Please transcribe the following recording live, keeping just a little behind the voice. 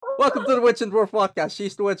Welcome to the Witch and Dwarf podcast.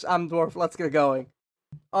 She's the witch, I'm dwarf. Let's get going.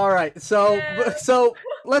 All right, so Yeah.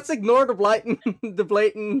 let's ignore the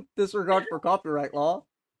blatant disregard for copyright law.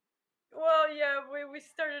 Well, yeah, we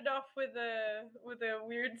started off with a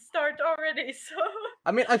weird start already, so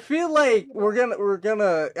I mean, I feel like we're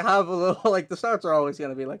gonna have a little like the starts are always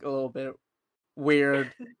gonna be like a little bit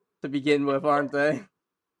weird to begin with, aren't they?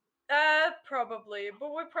 probably,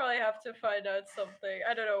 but we probably have to find out something.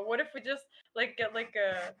 I don't know. What if we just like get like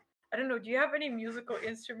a I don't know. Do you have any musical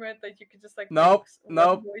instrument that you could just like make Nope, one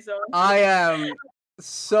nope. noise on? I am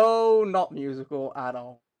so not musical at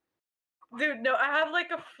all. Dude, no, I have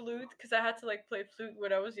like a flute because I had to like play flute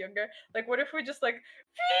when I was younger. Like, what if we just like,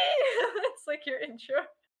 it's like your intro,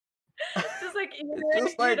 just like It's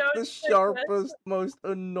just like the just like that. sharpest, most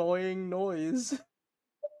annoying noise.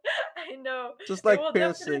 I know. Just It like will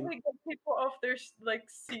piercing. definitely get people off their like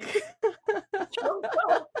seats.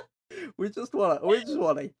 we just wanna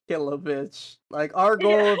kill a bitch. Like our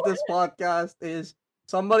goal of this podcast is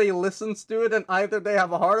somebody listens to it and either they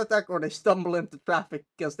have a heart attack or they stumble into traffic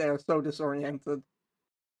because they are so disoriented.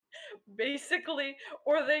 Basically,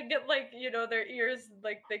 or they get like their ears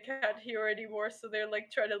like they can't hear anymore, so they're like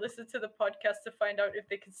trying to listen to the podcast to find out if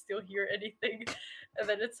they can still hear anything, and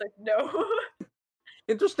then it's like no.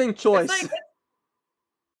 Interesting choice. It's like,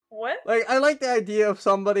 what? Like I like the idea of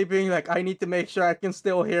somebody being like, I need to make sure I can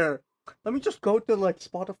still hear. Let me just go to like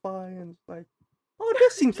Spotify and like, oh,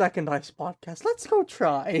 this seems like a nice podcast. Let's go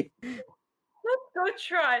try. Let's go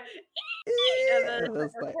try. And then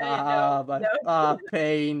it's like, no.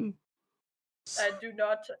 pain. I do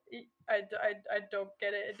not. I don't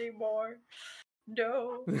get it anymore.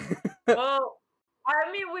 No. Well,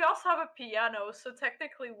 I mean, we also have a piano, so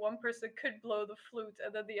technically one person could blow the flute,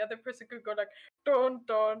 and then the other person could go like dun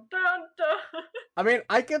dun dun dun. I mean,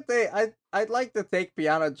 I'd like to take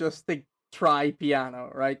piano just to try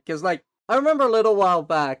piano, right? Because like I remember a little while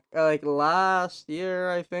back, like last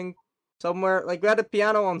year, I think somewhere, like we had a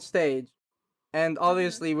piano on stage, and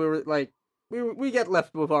obviously we were like we get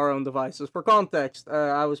left with our own devices. For context,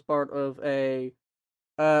 I was part of a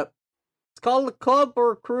it's called a club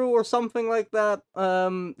or crew or something like that.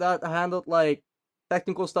 That handled like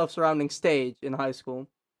technical stuff surrounding stage in high school.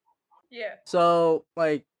 Yeah. So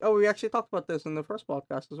like, oh, we actually talked about this in the first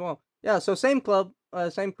podcast as well. Yeah. So same club,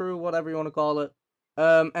 same crew, whatever you want to call it.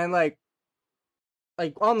 And like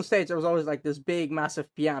on the stage there was always like this big massive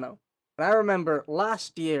piano. And I remember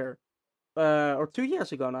last year, or 2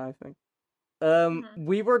 years ago now, I think.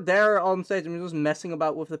 We were there on stage and we were just messing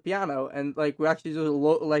about with the piano, and like we actually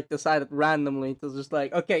just decided randomly to just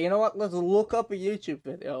like, okay, you know what? Let's look up a YouTube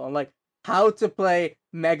video on like how to play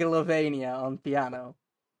Megalovania on piano.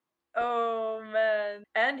 Oh man,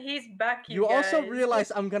 and he's back. You also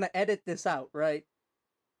realize I'm gonna edit this out, right?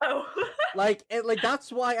 Oh. like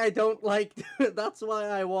that's why I don't like. That's why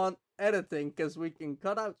I want editing, because we can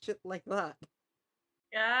cut out shit like that.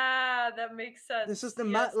 Ah, that makes sense. This is the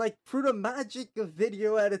like through the magic of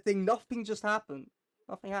video editing, nothing just happened.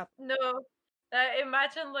 Nothing happened. No,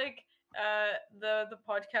 imagine like the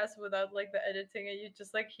podcast without like the editing, and you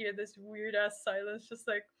just like hear this weird ass silence, just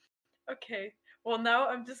like, okay, well now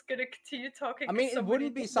I'm just gonna continue talking. I mean, it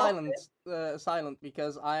wouldn't be silent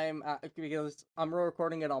because I'm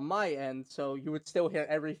recording it on my end, so you would still hear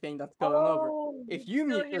everything that's going over. If you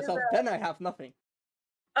mute yourself, then I have nothing.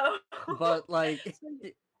 Oh. But like,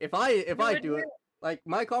 if I do it, like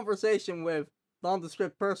my conversation with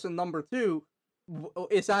nondescript person number 2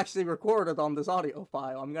 is actually recorded on this audio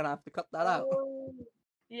file. I'm gonna have to cut that out.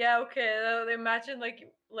 Yeah, okay. Imagine like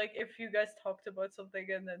if you guys talked about something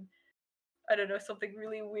and then I don't know, something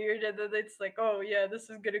really weird, and then it's like, oh yeah, this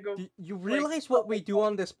is gonna go. You realize what we do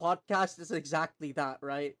on this podcast is exactly that,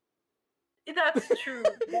 right? That's true.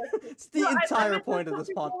 It's the entire point of this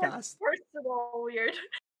podcast. Personal weird.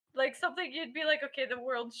 Like something you'd be like, okay, the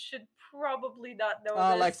world should probably not know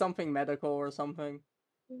this. Like something medical or something.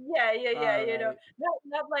 Yeah, you know,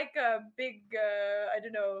 not like a big, I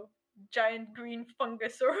don't know, giant green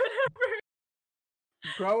fungus or whatever.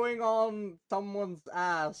 Growing on someone's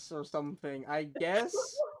ass or something, I guess.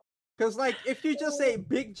 Because, like, if you just say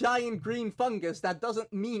big giant green fungus, that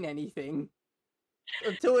doesn't mean anything.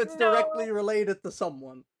 Until it's directly related to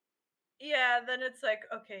someone. Yeah, then it's like,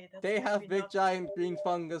 okay. They have big giant green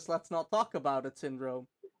fungus, let's not talk about it syndrome.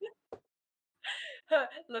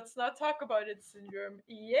 Let's not talk about it syndrome.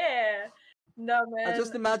 Yeah. No, man. I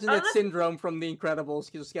just imagine that Syndrome from The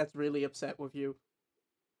Incredibles just gets really upset with you.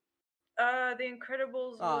 The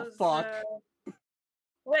Incredibles was... fuck.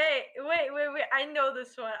 Wait. I know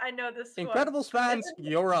this one. Incredibles fans,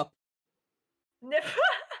 you're up.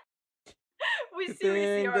 we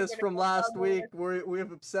Continuing are this gonna from go last down week, we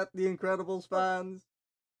have upset the Incredibles fans.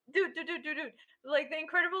 Dude. Like the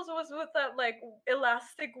Incredibles was with that like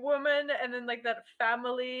elastic woman, and then like that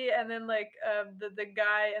family, and then like the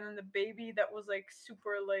guy, and then the baby that was like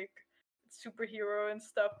super like superhero and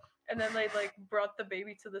stuff. And then they like brought the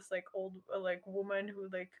baby to this like old like woman who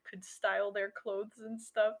like could style their clothes and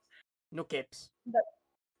stuff. No capes.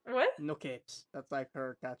 What? No capes. That's like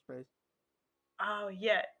her catchphrase. Oh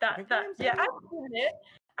yeah, I think her name's yeah, Emma. I've seen it.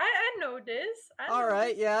 I know this. All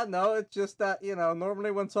right, yeah, no, it's just that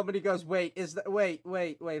normally when somebody goes, wait, is that wait,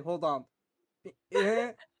 hold on,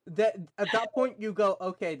 that at that point you go,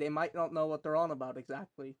 okay, they might not know what they're on about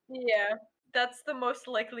exactly. Yeah, that's the most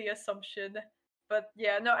likely assumption. But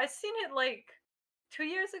yeah, no, I seen it like 2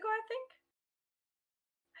 years ago, I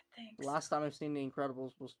think. The last time I've seen The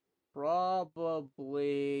Incredibles was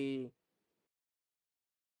probably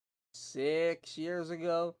 6 years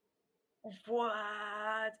ago.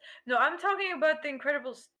 What? No, I'm talking about The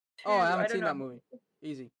Incredibles 2. Oh, I haven't don't seen know. that movie.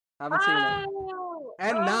 Easy. Haven't seen it.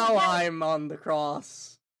 And Oh, now yeah. I'm on the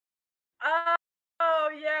cross. Oh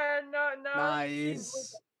yeah, no.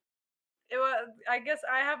 Nice. It was, I guess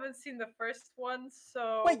I haven't seen the first one,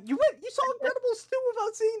 so. Wait, you saw Incredibles 2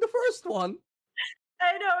 without seeing the first one?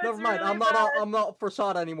 I know. It's Never mind. really I'm not for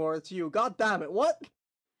Sod anymore. It's you. God damn it! What?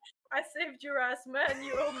 I saved your ass, man.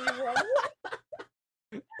 You owe me one.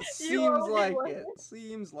 Seems like it.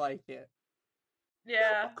 Seems like it.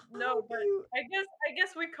 Yeah. No, but I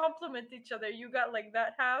guess we complement each other. You got like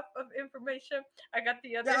that half of information. I got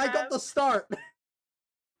the other. Yeah, I got the start.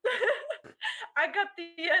 I got the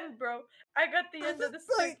end, bro. I got the end of the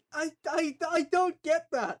stick. I don't get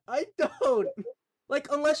that. I don't. Like,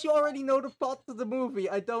 unless you already know the plot of the movie,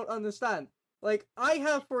 I don't understand. Like, I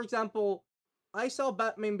have, for example, I saw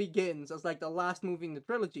Batman Begins as like the last movie in the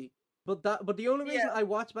trilogy, but the only reason I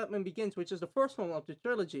watched Batman Begins, which is the first one of the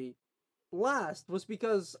trilogy, last was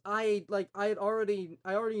because I already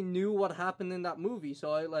knew what happened in that movie,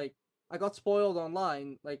 so I got spoiled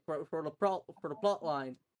online like for the plot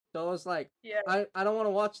line. So I was like, I don't want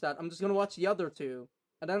to watch that. I'm just gonna watch the other two.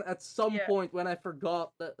 And then at some point when I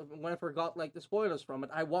forgot like the spoilers from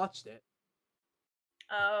it, I watched it.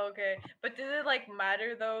 Oh, okay. But did it like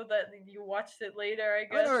matter though that you watched it later? I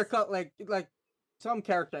guess. I never cut like some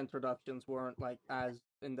character introductions weren't like as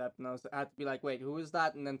in depth, and I had to be like, wait, who is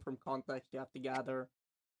that? And then from context you have to gather.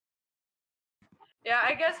 Yeah,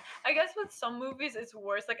 I guess with some movies it's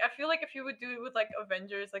worse. Like I feel like if you would do it with like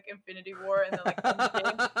Avengers, like Infinity War, and then like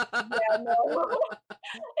Endgame, yeah, no.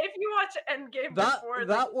 If you watch Endgame before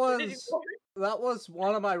that was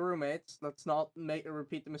one of my roommates. Let's not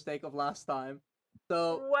repeat the mistake of last time.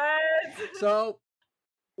 So what? So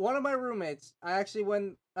one of my roommates, I actually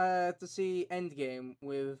went to see Endgame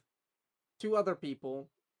with two other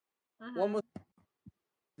people. Mm-hmm. One was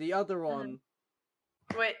the other one.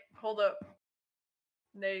 Wait, hold up.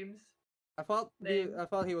 Names. I thought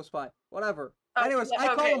he was fine. Whatever. Oh, anyways,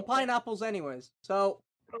 yeah, I call them pineapples anyways. So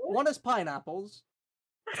one is pineapples.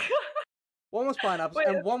 One was pineapples, Wait,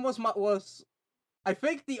 and one was I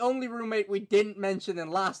think the only roommate we didn't mention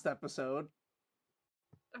in last episode.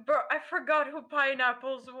 Bro, I forgot who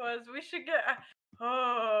Pineapples was. We should get.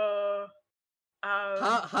 How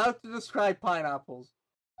to describe pineapples?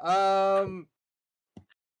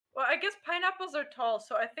 Well, I guess pineapples are tall,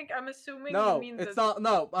 so I'm assuming no, you mean it's not.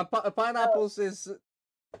 No, pineapples is.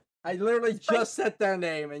 I literally just said their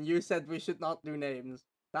name, and you said we should not do names.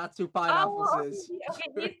 That's who pineapples is.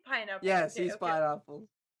 Okay, he's pineapple. Yes, he's pineapples.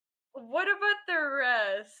 What about the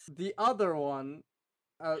rest? The other one.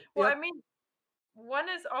 I mean, one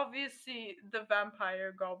is obviously the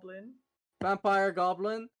vampire goblin. Vampire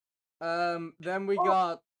goblin. Then we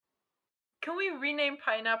got. Can we rename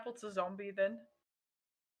pineapple to zombie then?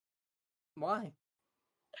 Why?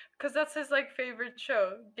 Because that's his like favorite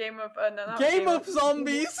show, Game of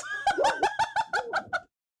Zombies.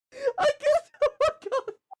 I can't. Oh my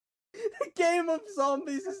god! Game of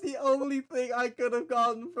Zombies is the only thing I could have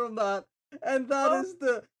gotten from that, and that is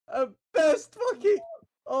the best fucking.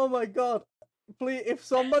 Oh my god! Please, if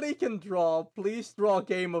somebody can draw, please draw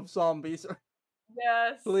Game of Zombies.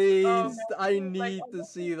 Yes. Please, I need to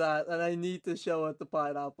see that, and I need to show it to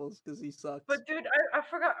Pineapples because he sucks. But dude, I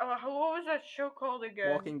forgot. What was that show called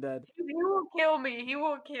again? Walking Dead. He won't kill me. He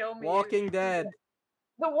won't kill me. Walking Dead.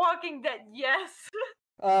 The Walking Dead. Yes.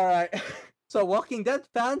 All right. So, Walking Dead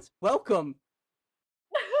fans, welcome.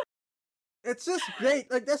 It's just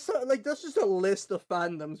great. Like that's just a list of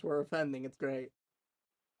fandoms we're offending. It's great.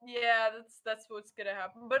 Yeah, that's what's gonna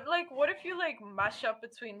happen. But like, what if you like mash up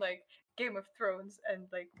between like Game of Thrones and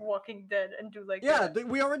like Walking Dead and do like Yeah, a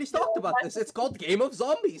we already talked about this. It's called Game of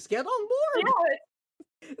Zombies. Get on board.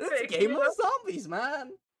 yeah, it's It's fixed, Game you of know? Zombies,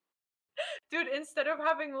 man. Dude, instead of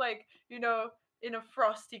having like, in a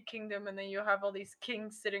frosty kingdom and then you have all these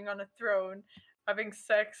kings sitting on a throne having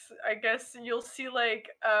sex, I guess you'll see like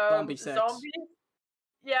Zombie sex. zombies.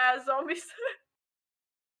 Yeah, zombies.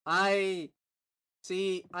 I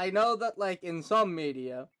see. I know that like in some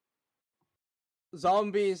media,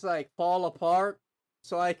 zombies like fall apart.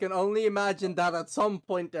 So I can only imagine that at some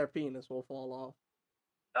point their penis will fall off.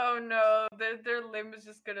 Oh no, their limb is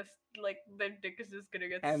just gonna like their dick is just gonna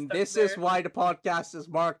get And stuck this there. is why the podcast is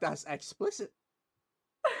marked as explicit.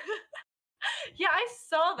 Yeah, I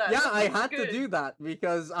saw that. Yeah, That I looks had good. to do that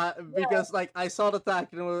because Yeah. like I saw the tag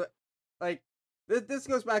and it was like this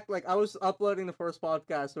goes back like I was uploading the first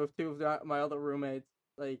podcast with two of my other roommates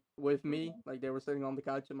like with me, like they were sitting on the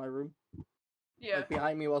couch in my room, Yeah. like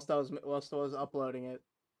behind me whilst I was uploading it.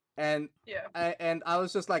 And Yeah. I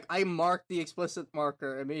was just like, I marked the explicit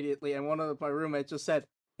marker immediately, and one of my roommates just said,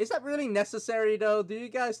 "Is that really necessary, though? Do you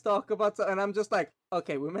guys talk about?" And I'm just like,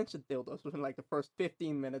 "Okay, we mentioned dildos within like the first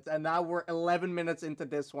 15 minutes, and now we're 11 minutes into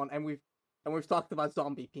this one, and we've talked about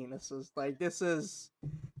zombie penises. Like this is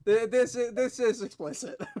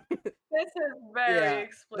explicit. This is very Yeah,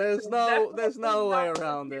 explicit. there's Definitely no way not for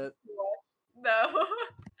around kids it. to watch. No.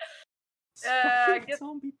 Fucking Get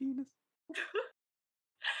zombie penis."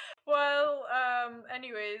 well.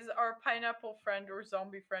 Anyways, our pineapple friend or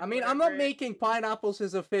zombie friend. I mean, I'm not whatever. making Pineapples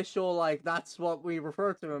his official, like, that's what we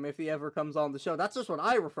refer to him if he ever comes on the show. That's just what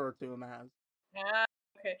I refer to him as. Yeah.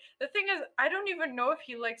 Okay. The thing is, I don't even know if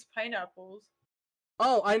he likes pineapples.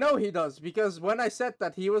 Oh, I know he does, because when I said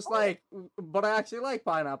that, he was Oh. like, but I actually like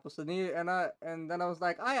pineapples, and then I was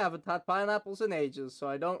like, I haven't had pineapples in ages, so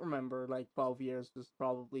I don't remember, like, 12 years is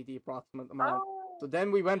probably the approximate amount. So Oh.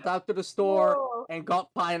 then we went out to the store Whoa. and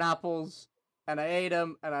got pineapples, and I ate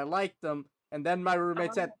them, and I liked them, and then my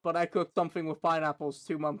roommate said, but I cooked something with pineapples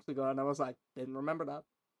 2 months ago, and I was like, didn't remember that.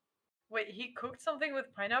 Wait, he cooked something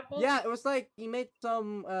with pineapples? Yeah, it was like, he made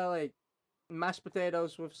some, like, mashed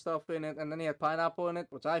potatoes with stuff in it, and then he had pineapple in it,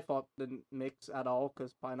 which I thought didn't mix at all,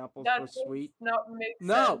 because pineapples That were does sweet. not make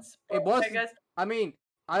No, sense. it But I wasn't. guess I mean,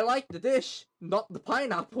 I like the dish, not the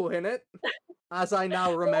pineapple in it, as I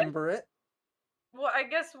now remember it. well, I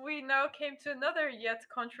guess we now came to another yet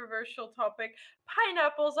controversial topic: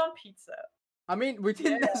 pineapples on pizza. I mean, we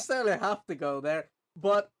didn't necessarily have to go there,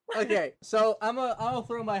 but okay. So I'll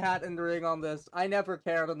throw my hat in the ring on this. I never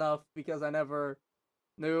cared enough because I never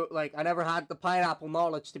knew, like, I never had the pineapple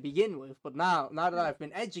knowledge to begin with. But now that I've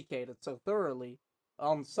been educated so thoroughly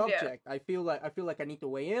on the subject, I feel like I need to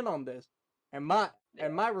weigh in on this, and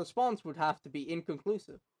my response would have to be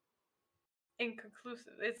inconclusive.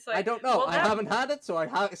 Inconclusive. It's like I don't know. well, I haven't had it, so I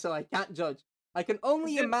can't judge. I can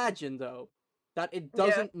only imagine though that it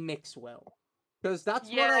doesn't mix well, because that's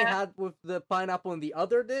what I had with the pineapple in the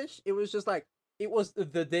other dish. It was just like it was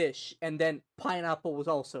the dish, and then pineapple was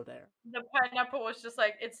also there. The pineapple was just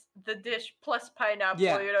like it's the dish plus pineapple.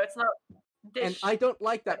 Yeah. You know, it's not dish. And I don't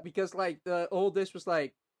like that because like the whole dish was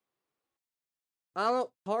like, I don't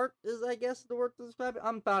know, tart is I guess the word to describe it.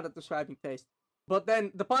 I'm bad at describing taste. But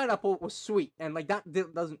then the pineapple was sweet, and like that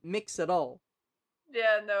doesn't mix at all.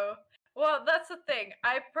 Yeah, no. Well, that's the thing.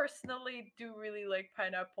 I personally do really like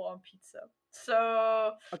pineapple on pizza.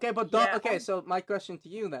 So Okay, but so my question to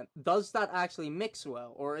you then: does that actually mix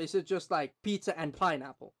well, or is it just like pizza and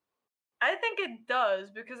pineapple? I think it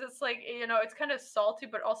does because it's like it's kind of salty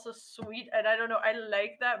but also sweet, and I don't know. I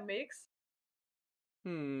like that mix.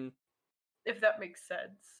 If that makes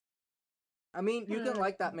sense. I mean, you can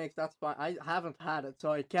like that mix. That's fine. I haven't had it,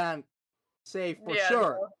 so I can't say for Yeah,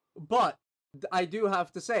 sure. no. But I do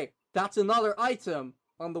have to say that's another item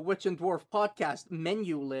on the Witch and Dwarf podcast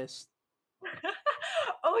menu list.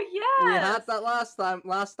 Oh yeah. We had that last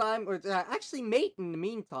time. Which I actually made in the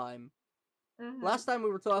meantime. Last time we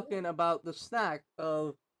were talking about the snack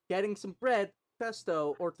of getting some bread,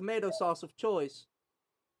 pesto, or tomato sauce of choice.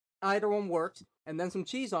 Either one works, and then some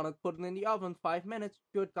cheese on it, put it in the oven, 5 minutes,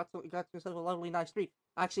 good, got yourself a lovely, nice treat.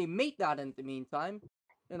 I actually made that in the meantime.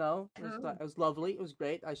 You know, it was lovely, it was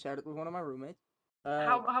great. I shared it with one of my roommates.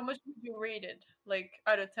 How much would you rate it? Like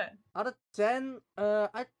out of 10? Out of 10,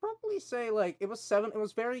 I'd probably say like it was 7. It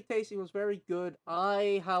was very tasty, it was very good.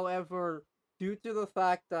 However, due to the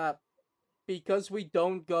fact that because we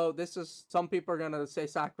don't go, some people are gonna say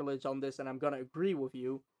sacrilege on this, and I'm gonna agree with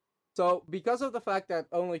you. So, because of the fact that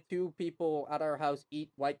only 2 people at our house eat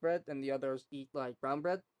white bread and the others eat like brown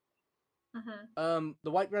bread, The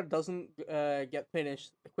white bread doesn't get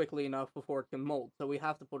finished quickly enough before it can mold, so we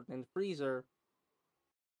have to put it in the freezer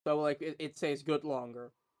so like it stays good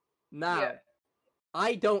longer. Yeah. Now,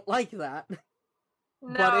 I don't like that, but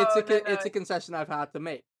No, no, no. it's a concession I've had to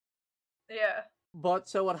make. Yeah. But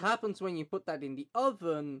so what happens when you put that in the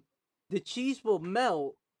oven? The cheese will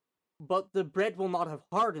melt, but the bread will not have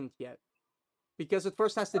hardened yet because it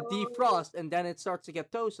first has to Oh, defrost and then it starts to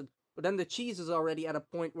get toasted. But then the cheese is already at a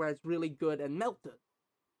point where it's really good and melted.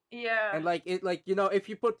 yeah. And like it, like if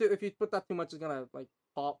you put that too much, it's gonna like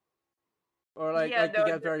pop or Yeah, you no,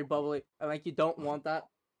 get very bubbly and like you don't want that.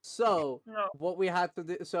 So no. what we had to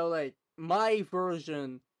do, so like my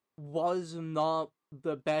version was not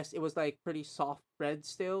the best. It was like pretty soft bread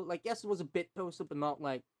still. Like yes, it was a bit toasted, but not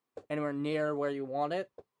like anywhere near where you want it.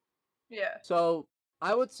 Yeah. So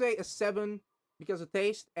I would say a 7 because of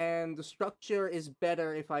taste and the structure is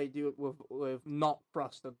better if I do it with not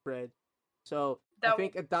frosted bread. So I That would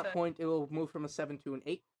think at make that sense. point it will move from a 7 to an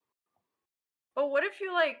 8. But what if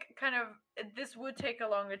you like kind of this would take a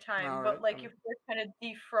longer time, All right. but like you first kind of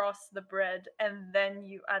defrost the bread and then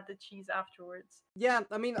you add the cheese afterwards. Yeah,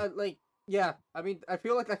 I mean, yeah, I mean, I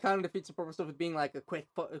feel like that kind of defeats the purpose of it being like a quick,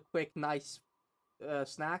 nice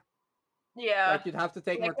snack. Yeah. Like you'd have to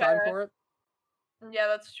take Like more time for it. yeah,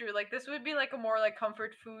 that's true. Like this would be like a more like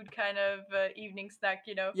comfort food kind of evening snack,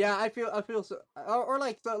 you know. Yeah, I feel so, or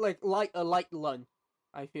like so, like light a light lunch.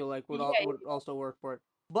 I feel like Yeah, would also work for it.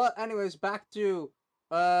 But anyways, back to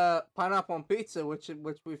pineapple on pizza, which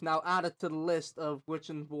we've now added to the list of Witch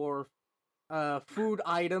and Dwarf food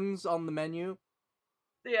items on the menu.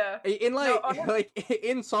 yeah. In No, like like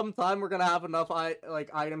in some time we're gonna have enough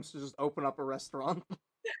items to just open up a restaurant.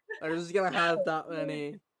 They're just gonna have that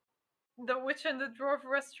many. the Witch and the Dwarf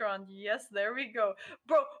restaurant. Yes, there we go.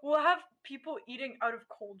 Bro, we'll have people eating out of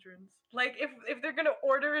cauldrons. Like if they're gonna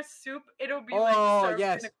order a soup, it'll be like Oh served in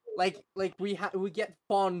yes, a cauldron. like we get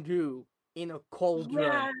fondue in a cauldron,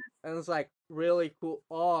 Yes. and it's like really cool.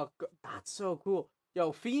 Oh, that's so cool.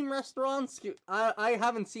 Yo, theme restaurants. I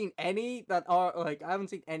haven't seen any that are like I haven't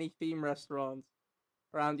seen any theme restaurants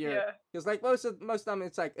around here. Yeah. Because like most of the time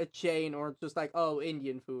it's like a chain or just like oh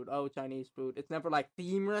Indian food, oh Chinese food. It's never like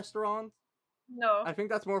theme restaurants. No. I think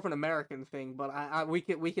that's more of an American thing, but we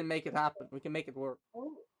can make it happen. We can make it work.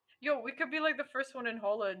 Ooh. Yo, we could be like the first one in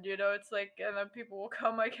Holland, you know? It's like, and then people will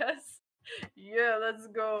come, I guess. Yeah, let's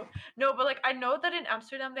go. No, but like, I know that in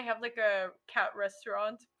Amsterdam they have like a cat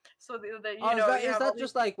restaurant. So you Oh, know, you is have all that these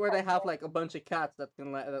just like where they cat have balls. like a bunch of cats that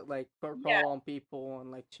can like Yeah, crawl on people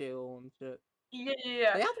and like chill and shit? yeah, yeah,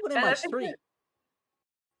 yeah. They have one in And my I think street.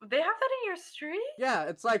 they have that in your street? Yeah,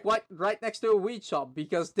 it's like right next to a weed shop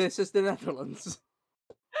because this is the Netherlands.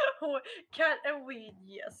 Cat and weed,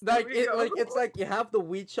 yes, there Like we go. it's like you have the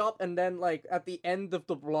weed shop and then like at the end of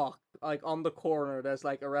the block, like on the corner, there's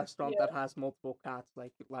like a restaurant Yeah. that has multiple cats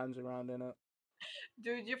like lounging around in it.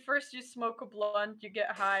 Dude, you smoke a blunt, you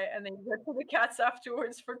get high, and then you go to the cats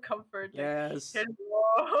afterwards for comfort. Like, Yes.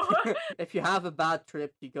 hello. If you have a bad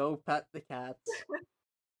trip, you go pet the cats.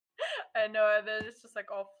 I know, and then it's just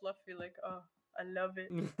like all fluffy, like, oh, I love it.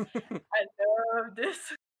 I love this.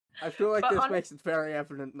 I feel like But this honestly, makes it very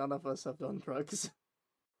evident none of us have done drugs.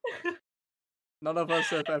 None of us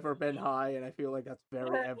have ever been high, and I feel like that's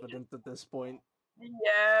very evident at this point.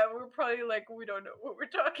 yeah, we're probably like, we don't know what we're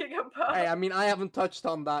talking about. Hey, I mean, I haven't touched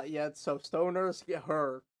on that yet, so stoners get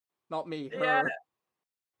her. Not me, Yeah, her.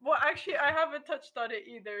 well, actually, I haven't touched on it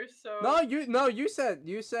either, so. No, you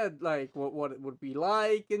said like what it would be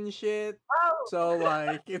like and shit. Oh! So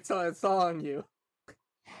like it's on you.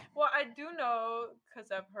 Well, I do know,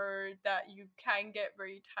 because I've heard that you can get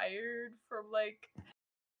very tired from, like,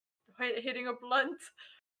 hitting a blunt.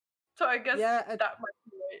 So I guess Yeah, that might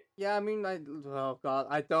be right. yeah. I mean, oh god,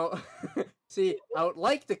 I don't see. I would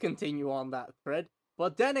like to continue on that thread,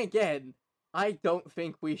 but then again, I don't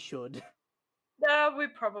think we should. Nah, we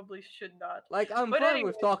probably should not. Like, I'm But fine anyway,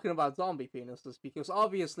 with talking about zombie penises because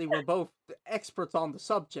obviously we're both experts on the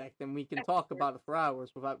subject and we can talk expert. about it for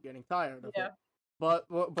hours without getting tired of Yeah. it. But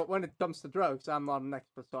when it comes to drugs, I'm not an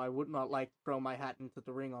expert, so I would not like to throw my hat into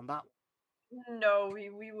the ring on that No,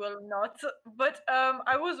 we will not. But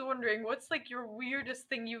I was wondering, what's like your weirdest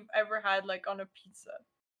thing you've ever had like on a pizza?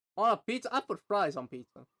 one. On a pizza, I put fries on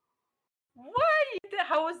pizza. What?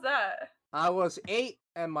 How was that? I was 8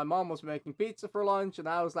 and my mom was making pizza for lunch, and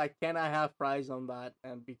I was like, "Can I have fries on that?"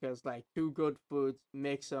 And because like two good foods,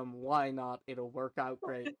 mix them. Why not? It'll work out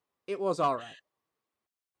great. It was alright.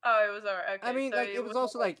 Oh, it was alright. I Okay, mean, so like it was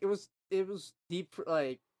also like it was deep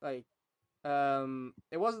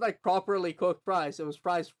it wasn't like properly cooked fries. It was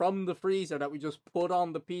fries from the freezer that we just put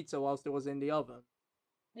on the pizza whilst it was in the oven.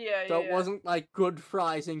 Yeah, So yeah, it yeah. wasn't like good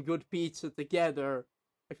fries and good pizza together.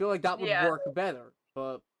 I feel like that would Yeah, work better,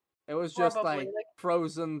 but it was just probably. like Like,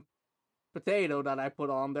 frozen potato that I put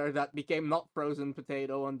on there that became not frozen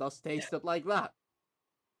potato and thus tasted like that.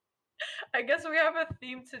 I guess we have a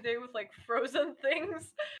theme today with like frozen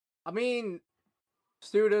things. I mean,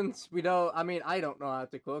 students, we don't. I mean, I don't know how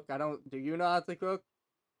to cook. I don't. Do you know how to cook?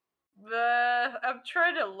 I'm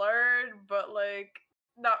trying to learn, but like,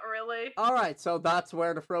 not really. All right, so that's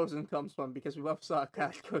where the frozen comes from because we both suck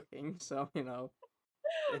at cooking. So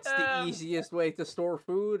it's the Um, easiest way to store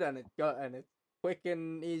food, and it's quick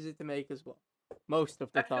and easy to make as well. Most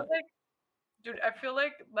of the I feel time, like, dude, I feel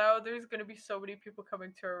like now there's gonna be so many people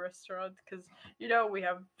coming to our restaurant because we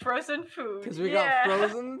have frozen food. because we got Yeah,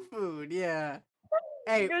 frozen food. Yeah.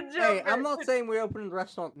 Hey, good hey, I'm joker. not saying we open the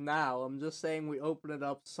restaurant now. I'm just saying we open it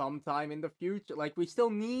up sometime in the future. Like, we still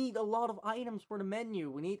need a lot of items for the menu.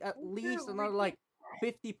 We need at least Dude, another like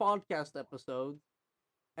 50 podcast episodes,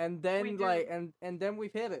 and then we do. and then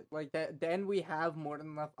we've hit it. Like that, then we have more than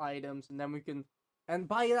enough items, and then we can. And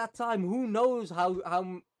by that time, who knows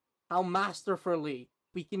how masterfully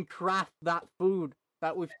we can craft that food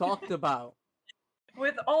that we've talked about.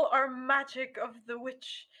 With all our magic of the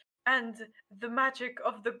witch and the magic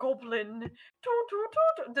of the goblin,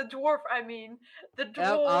 the dwarf. I mean, the Yep,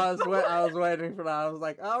 dwarf. I was waiting for that. I was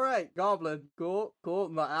like, all right, goblin, cool, cool.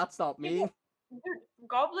 No, that's not You me. know, dude,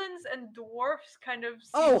 goblins and dwarfs kind of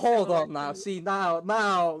Oh, seem hold similar on to now. me. See,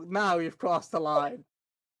 now you've crossed the line.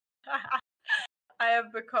 I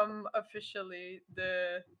have become officially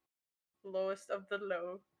the lowest of the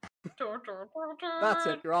low. That's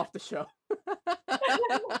it. You're off the show.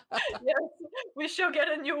 Yes, we shall get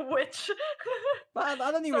a new witch. Man,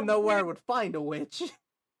 I don't even Some know where I weird. would find a witch.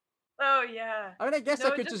 Oh yeah. I mean, I guess I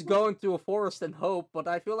No, could just just go into a forest and hope, but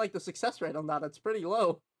I feel like the success rate on that it's pretty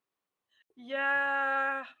low.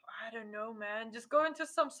 yeah. I don't know, man. Just go into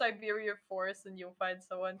some Siberia forest and you'll find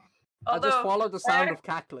someone. I just Although, follow the sound of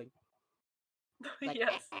cackling. Like,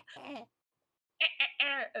 yes,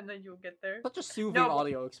 and then you'll get there. such a soothing No, but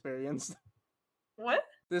audio experience. what?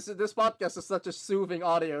 This podcast is such a soothing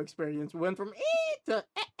audio experience. We went from to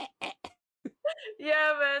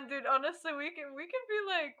Yeah, man, dude. Honestly, we can be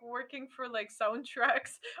like working for like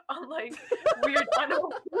soundtracks on like weird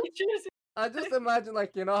animal creatures. I just imagine,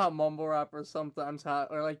 like, you know how mumble rappers sometimes have,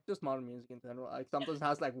 or like just modern music in general, like sometimes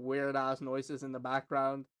has like weird ass noises in the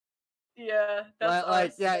background. Yeah, that's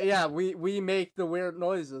Like us. yeah, we make the weird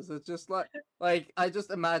noises. It's just like I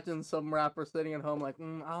just imagine some rapper sitting at home like, I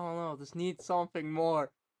don't know, this needs something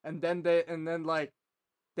more, and then like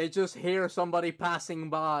they just hear somebody passing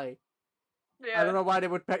by. I don't Yeah. know why they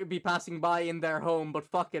would be passing by in their home, but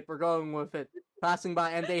fuck it, we're going with it. Passing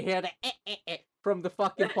by and they hear the from the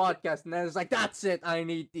fucking podcast, and then it's like, that's it, I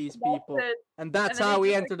need these That's people, it. and And that's then he how we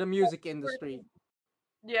just enter like the stops music the industry. person.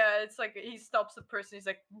 Yeah, it's like he stops the person. He's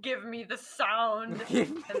like, "Give me the sound,"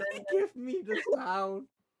 and then Give me the sound.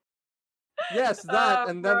 Yes, that,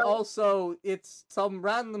 and then bro. also it's some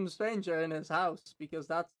random stranger in his house because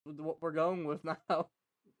that's what we're going with now.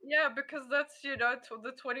 Yeah, because that's the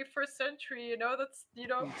 21st century. That's you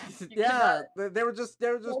cannot. Yeah, they were just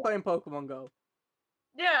playing Pokemon Go,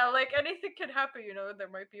 Yeah, like anything can happen. There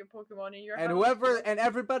might be a Pokemon in your and house. and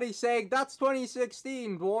everybody's saying that's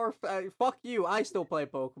 2016, dwarf. Fuck you, I still play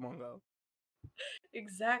Pokemon Go.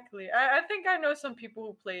 Exactly. I think I know some people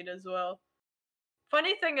who played as well.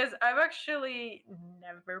 Funny thing is, I've actually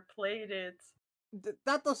never played it.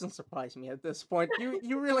 That doesn't surprise me at this point.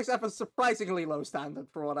 You realize I have a surprisingly low standard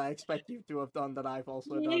for what I expect you to have done that I've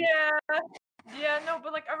also done. Yeah. Yeah, no,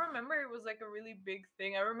 but like I remember it was like a really big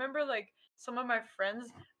thing. I remember like some of my friends,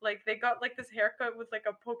 like they got like this haircut with like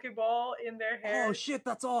a Pokeball in thetheir hair. Oh shit,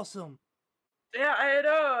 that's awesome. Yeah, I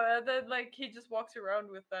know. And then like he just walks around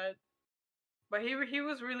with that. But he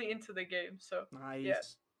was really into the game, so yeah.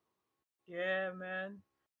 Nice. Yeah, man.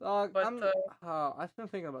 Dog, But I've been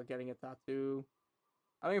thinking about getting a tattoo.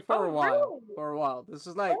 I mean, oh for a while. really? For a while. This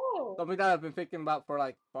is like Oh something that I've been thinking about for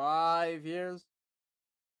like 5 years.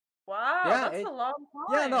 wow, Yeah, that's a long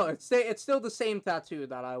yeah, no, time. it's still the same tattoo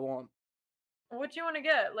that I want. What do you want to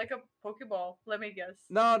get? Like a Pokeball? Let me guess.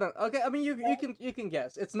 No, no. Okay, I mean you can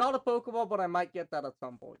guess. It's not a Pokeball, but I might get that at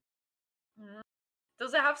some point. Mm.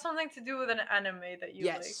 Does it have something to do with an anime that you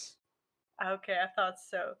Yes. like? Okay, I thought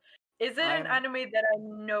so. Is it an I'm anime that I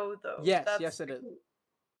know though? Yes, That's yes it is.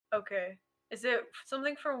 okay. Is it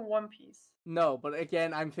something from One Piece? No, but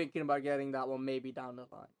again, I'm thinking about getting that one maybe down the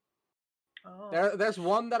line. Oh. There's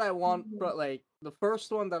one that I want, Mhm. but like the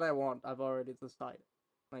first one that I want, I've already decided.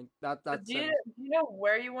 Like that's Do you know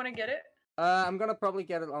where you want to get it? I'm gonna probably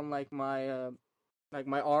get it on like my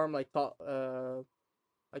arm, like top,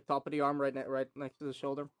 like top of the arm, right next to the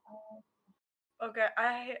shoulder. Okay,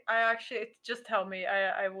 I actually just tell me.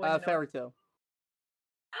 I wouldn't know. Fairy Tail.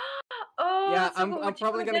 Oh, Yeah, that's so cool. I'm Would you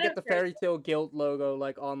probably want to gonna get get a the fairy Fairy Tail Guild logo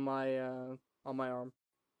like on my arm.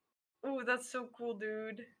 Oh, that's so cool,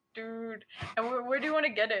 dude. Dude. And where do you want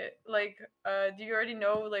to get it? Like, do you already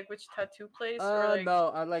know like which tattoo place or like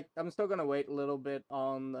No, I'm still gonna wait a little bit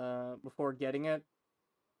on before getting it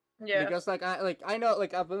yeah. because I know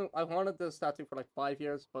like I've wanted this tattoo for like 5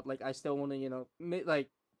 years, but like I still want to like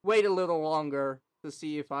wait a little longer to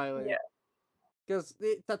see if I like Yeah. because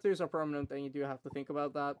the tattoos are permanent and you do have to think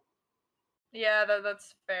about that. Yeah,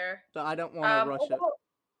 that's fair. So I don't want to rush it. Although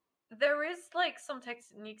there is like some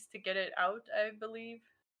techniques to get it out, I believe.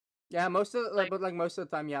 Yeah, Like but like most of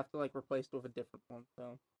the time you have to like replace it with a different one.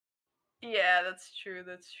 So yeah, that's true.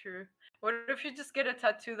 That's true. What if you just get a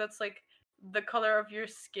tattoo that's like the color of your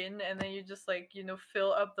skin and then you just like,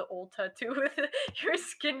 fill up the old tattoo with your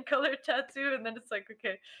skin color tattoo and then it's like,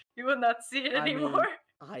 okay, you will not see it I mean, anymore.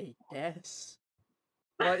 I guess.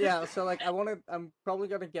 But yeah, so like I'm probably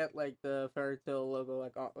gonna get like the Fairy Tail logo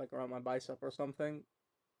like around my bicep or something,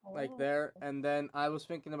 like there. And then I was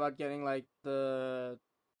thinking about getting like the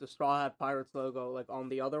Straw Hat Pirates logo like on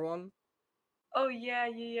the other one. Oh yeah,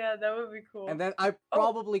 that would be cool. And then I Oh,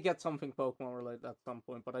 probably get something Pokemon related at some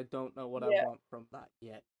point, but I don't know what I yeah. want from that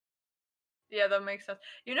yet. Yeah, that makes sense.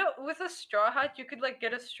 With a straw hat, you could like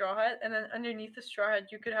get a straw hat and then underneath the straw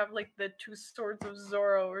hat you could have like the two swords of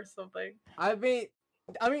Zoro or something. I mean,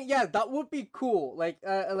 yeah, that would be cool. Like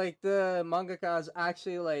the mangaka is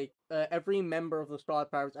actually like every member of the Straw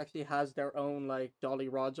Hat Pirates actually has their own like Jolly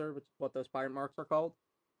Roger, which is what those pirate marks are called.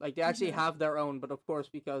 Like they actually have their own, but of course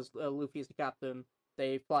because Luffy is the captain,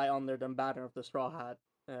 they fly under the banner of the Straw Hat,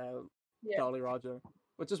 Yeah. Jolly Roger.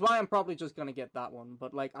 Which is why I'm probably just gonna get that one.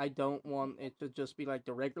 But like I don't want it to just be like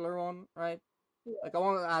the regular one, right? Yeah. Like I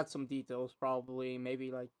want to add some details, probably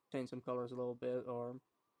maybe like change some colors a little bit or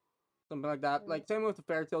something like that. Like same with the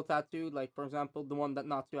Fairy Tail tattoo. Like for example, the one that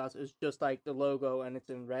Natsu has is just like the logo and it's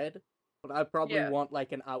in red. But I probably Yeah. want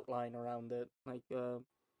like an outline around it, like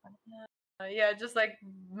Yeah, just like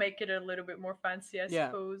make it a little bit more fancy, I yeah,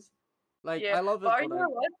 suppose. like Yeah, I love but it, are but you I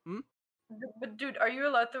allowed? hmm? But dude, are you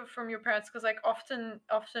allowed to from your parents? Because like often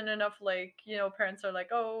enough, like parents are like,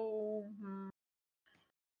 oh,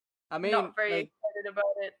 I mean not very like excited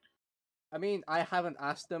about it. I mean I haven't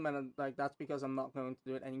asked them, and like that's because I'm not going to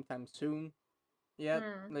do it anytime soon yet.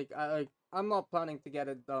 Hmm. I'm not planning to get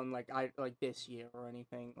it done like this year or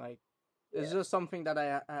anything. Like it's Yeah. just something that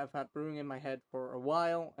I have had brewing in my head for a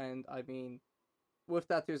while, and I mean with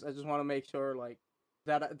tattoos, I just want to make sure like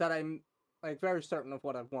that I'm like very certain of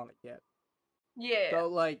what I want to get. Yeah. So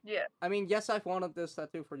like, Yeah. I mean, yes, I've wanted this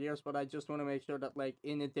tattoo for years, but I just want to make sure that like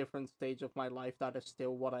in a different stage of my life, that is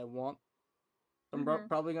still what I want. I'm Mhm.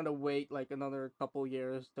 probably gonna wait like another couple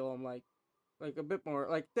years till I'm like a bit more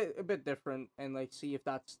like a bit different and like see if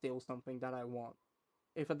that's still something that I want.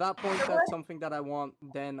 If at that point So that's what? something that I want,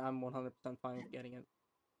 then I'm 100% fine with getting it.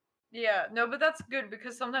 Yeah. No, but that's good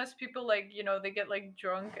because sometimes people like they get like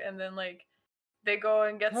drunk and then like they go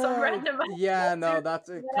and get some random Yeah, no, tattoo. that's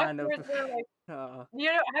a And then kind of afterwards they're like, uh,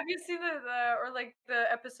 have you seen the or like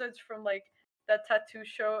the episodes from like that tattoo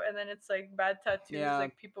show and then it's like bad tattoos yeah.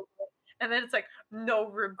 like people and then it's like no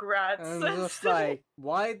regrets. And it's just like,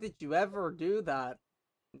 why did you ever do that?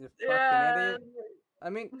 You fucking Yeah. idiot. I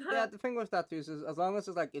mean, yeah, the thing with tattoos is as long as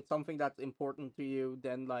it's like it's something that's important to you,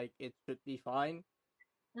 then like it should be fine.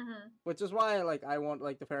 Mhm. Which is why like I want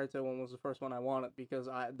like the Fairy Tail one was the first one I wanted because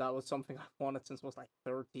I that was something I wanted since I was like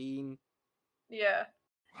 13. Yeah.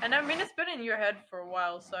 And I mean it's been in your head for a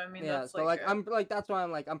while, so I mean Yeah, that's so like like I'm like that's why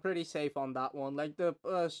I'm pretty safe on that one. Like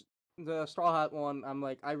the Straw Hat one, I'm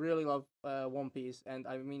like I really love One Piece, and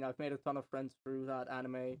I mean I've made a ton of friends through that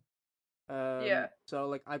anime. yeah. So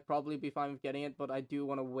like I'd probably be fine with getting it, but I do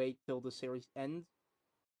want to wait till the series ends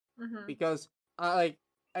Mhm. because I like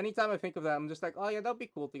anytime I think of that, I'm just like, oh yeah, that'd be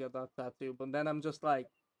cool to get that tattoo. But then I'm just like,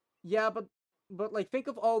 yeah, but like think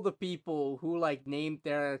of all the people who like named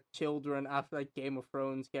their children after like Game of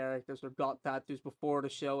Thrones characters or got tattoos before the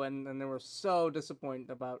show, and they were so disappointed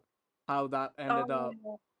about how that ended up.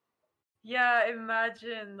 Oh. Yeah,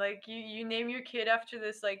 imagine like you name your kid after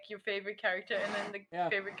this like your favorite character and then the Yeah,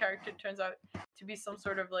 favorite character turns out to be some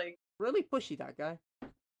sort of like really pushy that guy.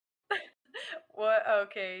 what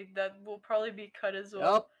okay, that will probably be cut as Yep.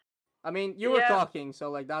 well. I mean, you were Yeah. talking,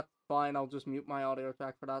 so like that's fine. I'll just mute my audio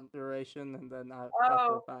track for that duration, and then after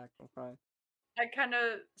Oh, back, I'm fine. I kind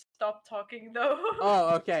of stopped talking though.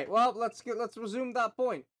 Oh, okay. Well, let's resume that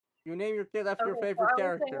point. You name your kid after your Okay, so favorite I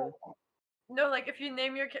was saying character. no, like if you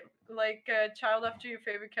name your like child after your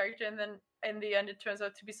favorite character and then in the end it turns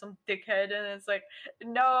out to be some dickhead, and it's like,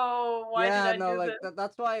 no, why did I do like this?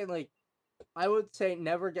 that's why like I would say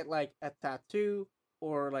never get like a tattoo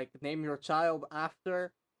or like name your child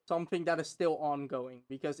after something that is still ongoing,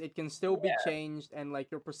 because it can still be Yeah, changed, and like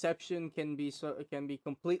your perception can be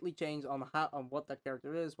completely changed on what that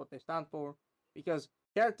character is, what they stand for, because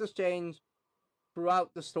characters change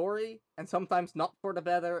throughout the story, and sometimes not for the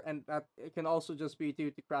better, and that it can also just be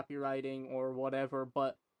due to crappy writing or whatever.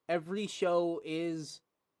 But every show is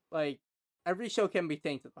like every show can be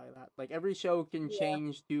tainted by that. Like every show can yeah,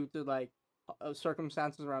 change due to like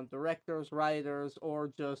circumstances around directors, writers,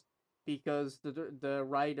 or just because the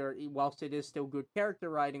writer, whilst it is still good character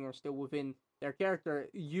writing or still within their character,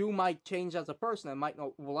 you might change as a person and might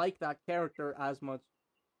not like that character as much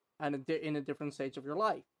and in a different stage of your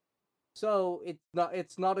life. So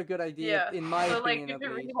it's not a good idea, yeah. in my So like opinion you at should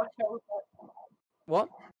really least. watch out with that. What?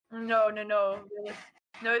 No, no, no, really.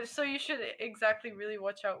 No, so you should exactly really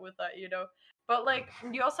watch out with that, you know. But like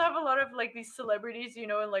you also have a lot of like these celebrities, you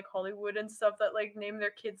know, in like Hollywood and stuff that like name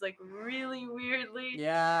their kids like really weirdly.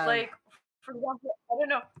 Yeah, Like for example, I don't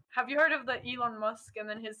know. Have you heard of the Elon Musk and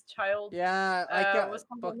then his child yeah. I can't was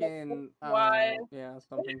something like fucking. I don't why? know. Yeah,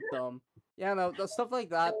 something dumb. Yeah, no, the stuff like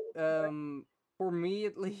that. For me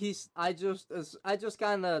at least, I just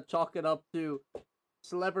kind of chalk it up to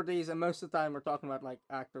celebrities, and most of the time we're talking about like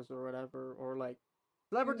actors or whatever, or like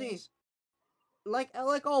celebrities. Like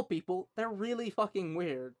all people, they're really fucking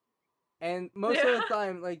weird. And most of Yeah. the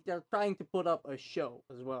time, like they're trying to put up a show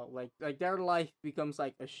as well. Like their life becomes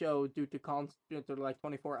like a show due to constant to like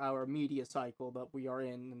 24-hour media cycle that we are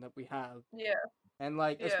in and that we have. Yeah. And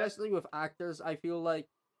like Yeah. especially with actors, I feel like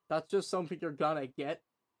that's just something you're gonna get,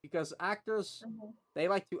 because actors, Mhm. they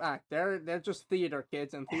like to act. They're just theater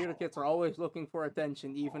kids, and theater kids are always looking for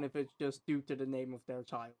attention, even if it's just due to the name of their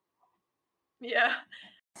child. Yeah.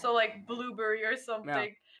 So like blueberry or Yeah.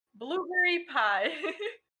 something. Blueberry pie.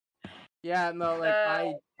 Yeah, no, like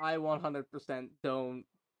uh I 100% don't,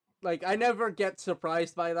 like I never get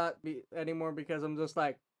surprised by that anymore, because I'm just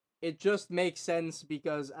like, it just makes sense,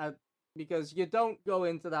 because you don't go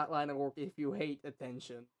into that line of work if you hate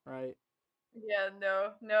attention, right? yeah,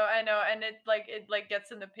 no, no, I know, and it like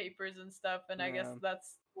gets in the papers and stuff, and I guess Yeah.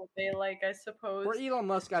 that's what they like, I For suppose. Elon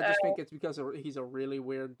Musk, I Uh, just think it's because he's a really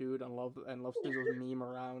weird dude and loves to just meme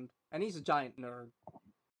around, and he's a giant nerd.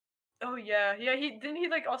 oh yeah, yeah. He didn't he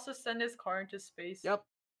like also send his car into space. Yep,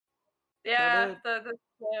 sure Yeah, did. the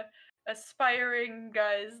aspiring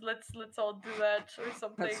guys. Let's all do that or That's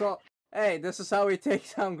something. all. Hey, this is how we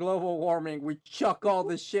take down global warming. We chuck all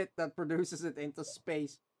the shit that produces it into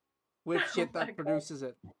space with Oh shit my that god. produces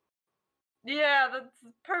it. Yeah, that's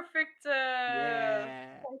perfect.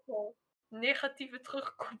 Yeah. Negatieve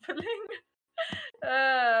terugkoppeling.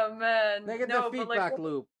 Oh man, Negative no, but like, feedback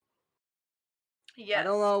loop. I don't yes,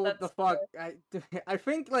 know what the that's fuck. I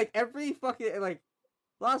think like every fucking like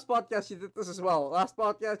last podcast you did this as well. Last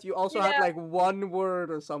podcast you also had yeah. like one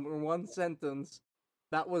word or something, one sentence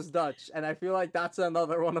that was Dutch, and I feel like that's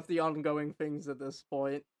another one of the ongoing things at this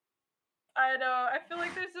point. I know. I feel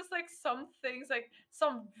like there's just like some things, like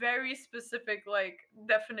some very specific like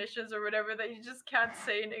definitions or whatever that you just can't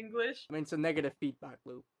say in English. I mean, it's a negative feedback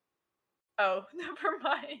loop. Oh, never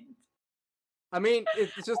mind. I mean,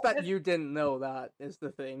 it's just that It's- you didn't know that is the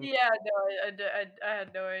thing. yeah, no, I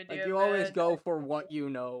had no Like idea, you always man. go for what you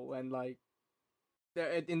know, and like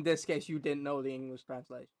in this case, you didn't know the English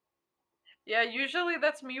translation. Yeah, usually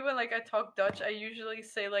that's me when like I talk Dutch. I usually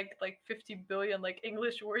say like 50 billion like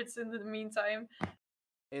English words in the meantime.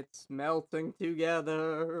 It's melting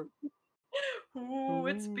together. Ooh,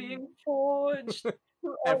 it's Ooh. being forged. Oh,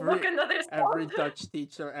 look, every another every sound. Dutch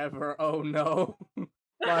teacher ever. Oh no,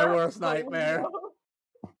 my worst Oh, nightmare.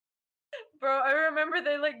 no. Bro, I remember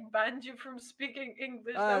they like banned you from speaking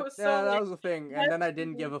English. That was so Yeah, that like was the thing, and then I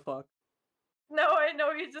didn't give nasty. a fuck. No, I know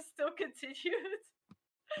you just still continued.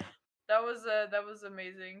 That was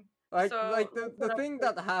amazing. So Like like the what thing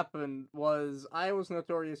that happened was I was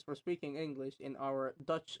notorious for speaking English in our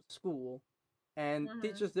Dutch school, and mm-hmm.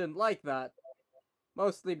 teachers didn't like that,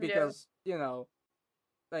 mostly Yeah, because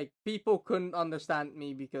like people couldn't understand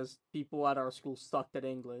me because people at our school sucked at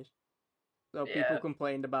English. So people yeah,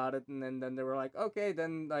 complained about it, and then they were like, okay,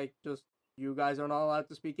 then like just you guys are not allowed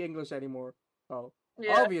to speak English anymore. So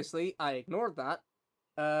yeah, obviously I ignored that.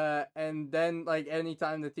 And then like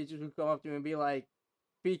anytime the teachers would come up to me and be like,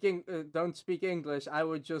 speaking, don't speak English, I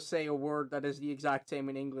would just say a word that is the exact same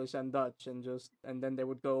in English and Dutch, and then they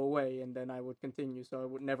would go away, and then I would continue. So I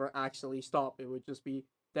would never actually stop. It would just be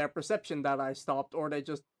their perception that I stopped, or they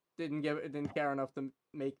just didn't care enough to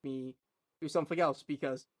make me do something else,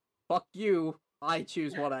 because fuck you. I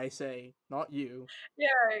choose what I say, not you. Yeah,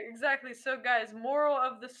 exactly. So, guys, moral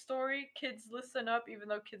of the story: kids, listen up. Even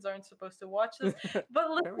though kids aren't supposed to watch this, but Very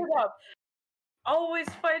listen good. up. Always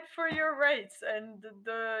fight for your rights, and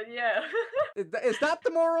yeah. Is that the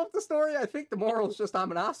moral of the story? I think the moral is just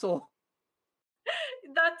I'm an asshole.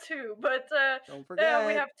 That too, but Don't yeah,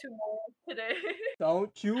 we forget. have two morals today.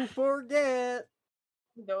 Don't you forget.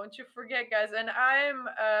 Don't you forget, guys. And I'm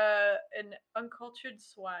an uncultured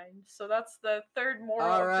swine, so that's the third moral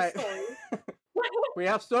All of right. the story. We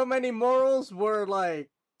have so many morals. We're like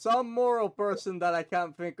some moral person that I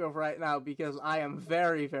can't think of right now because I am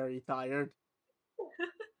very, very tired.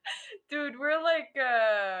 Dude, we're like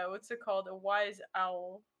what's it called? A wise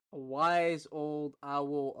owl. A wise old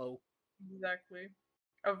owl oak Exactly.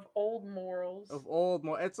 Of old morals. of old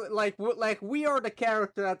more. It's like we are the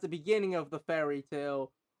character at the beginning of the fairy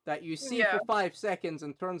tale that you see Yeah. for 5 seconds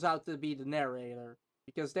and turns out to be the narrator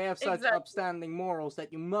because they have such Exactly. upstanding morals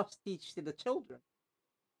that you must teach to the children.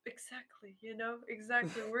 Exactly,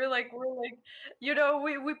 exactly. We're like,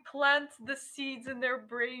 we plant the seeds in their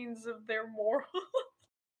brains of their morals.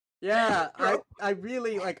 Yeah, Bro. I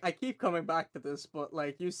really like. I keep coming back to this, but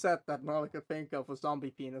like you said, that all I could think of was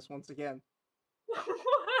zombie penis once again.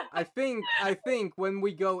 I think when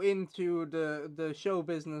we go into the show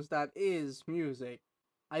business that is music,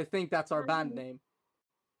 I think that's our band name.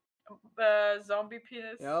 Zombie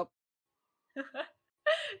penis. Yep.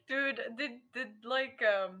 Dude, did like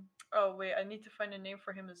oh wait, I need to find a name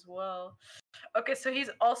for him as well. Okay, so he's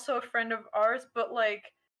also a friend of ours, but like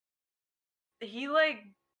he like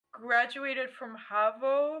graduated from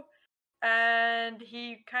Havo and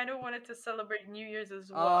he kind of wanted to celebrate New Year's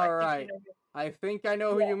as well. All I right. think you know him. I think I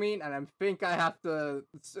know who Yeah. you mean, and I think I have to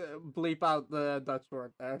bleep out the Dutch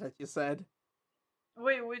word there that you said.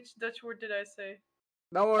 Wait, which Dutch word did I say?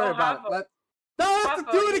 Don't worry Oh, about Havo. it. Don't have to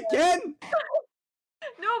Havo, do it yeah. again.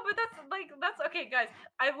 No, but that's okay, guys.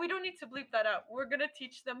 We don't need to bleep that out. We're gonna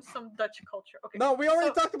teach them some Dutch culture. Okay. No, we already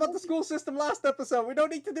so- talked about the school system last episode. We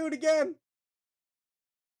don't need to do it again.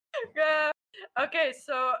 Okay,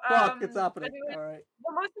 so Fuck, it's happening. anyway, All right.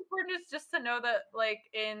 the most important is just to know that like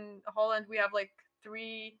in Holland we have like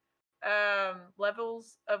 3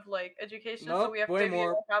 levels of like education. So Nope, we have way VWO,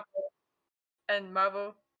 more. HAVO, and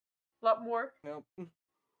MAVO. A lot more. Nope.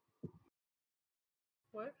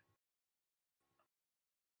 What?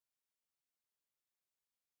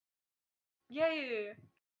 Yeah.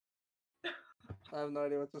 I have no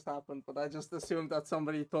idea what just happened, but I just assumed that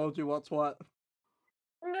somebody told you what's what.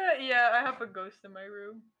 Yeah, I have a ghost in my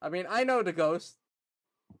room. I mean, I know the ghost.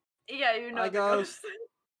 Yeah, you know Hi, the ghost.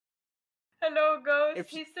 Hello, ghost. If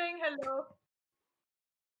He's saying hello.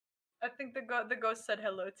 I think the ghost said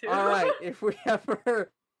hello too. All right, if we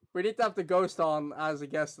ever, we need to have the ghost on as a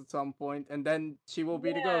guest at some point, and then she will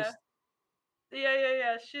be the ghost.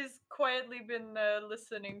 Yeah. She's quietly been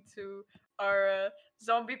listening to our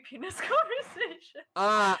zombie penis conversation.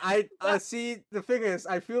 I see. The thing is,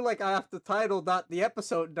 I feel like I have to title that the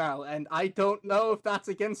episode now, and I don't know if that's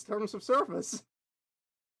against terms of service.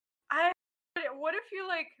 What if you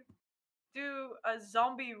like do a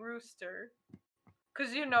zombie rooster?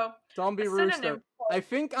 Cause you know Zombie a rooster. synonym for- I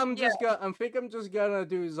think I'm just gonna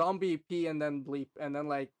do zombie P and then bleep and then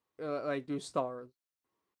like do stars.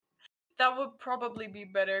 that would probably be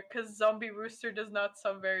better. Cause zombie rooster does not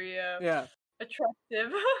sound very Yeah.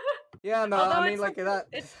 attractive. Yeah, no, Although I mean it's like like- that.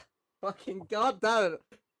 it's- Fucking goddamn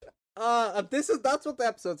it. That's what the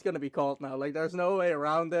episode's gonna be called now. Like, there's no way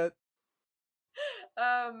around it.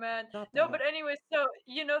 Oh man. No, but anyway, so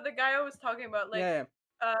you know the guy I was talking about, like, yeah.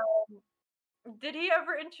 did he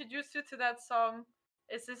ever introduce you to that song?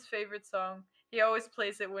 It's his favorite song. He always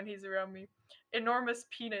plays it when he's around me. Enormous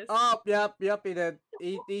Penis. Oh, yep, he did.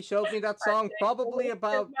 He showed me that song probably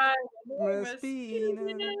about Enormous Miss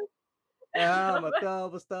Penis. I'm a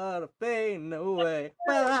double star of fame, no way.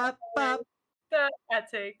 Bop, bop. I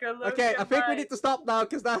take a look. Okay, I at think we my- need to stop now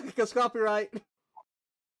because copyright.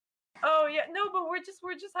 Oh yeah, no, but we're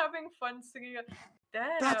just having fun singing it. Damn.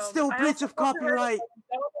 That's still I breach also of copyright.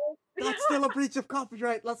 Yeah. That's still a breach of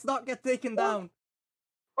copyright. Let's not get taken down.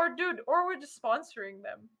 Or we're just sponsoring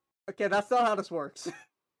them. Okay, that's not how this works.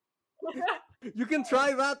 You can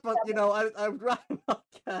try that, but you know, I would rather not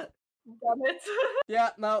get. Damn it. Yeah,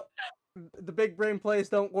 no, the big brain plays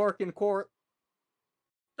don't work in court.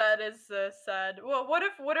 That is sad. Well, what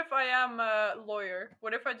if I am a lawyer?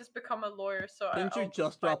 What if I just become a lawyer? So Didn't you I'll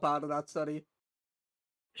just fight- drop out of that study?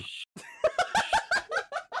 Shh.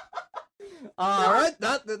 Alright,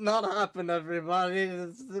 that did not happen, everybody.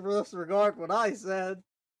 Disregard what I said.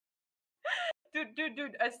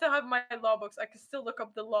 Dude, I still have my law books. I can still look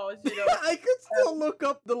up the laws, you know. I could still look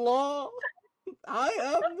up the law. I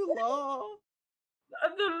am the law.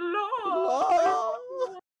 The law. Law.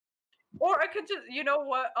 Or I could just, you know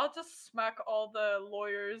what? I'll just smack all the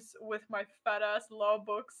lawyers with my fat ass law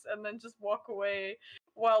books and then just walk away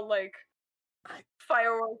while like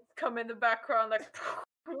fireworks come in the background, like.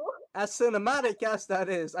 As cinematic as that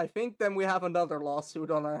is, I think then we have another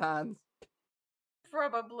lawsuit on our hands.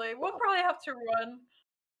 Probably. We'll probably have to run.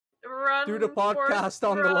 Do the podcast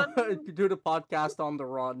on run. do the podcast on the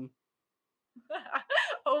run.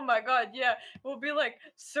 Oh my god, yeah. We'll be like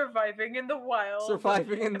surviving in the wild.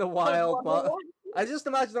 Surviving in the wild, but I just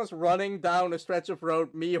imagine us running down a stretch of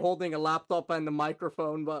road, me holding a laptop and a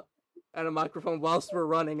microphone, whilst we're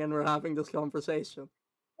running and we're having this conversation.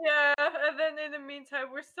 Yeah, and then in the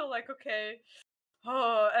meantime we're still like, okay.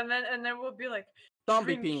 Oh, and then we'll be like,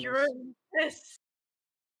 zombie drink penis. your piss.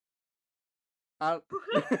 That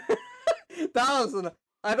was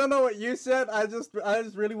I don't know what you said. I just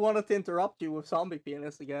really wanted to interrupt you with zombie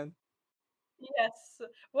penis again. Yes.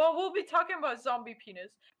 Well, we'll be talking about zombie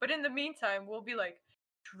penis, but in the meantime, we'll be like,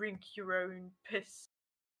 drink your own piss.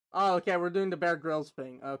 Oh, okay. We're doing the Bear Grylls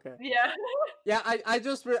thing. Okay. Yeah. Yeah. I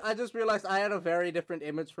just realized I had a very different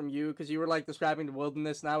image from you because you were like describing the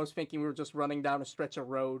wilderness, and I was thinking we were just running down a stretch of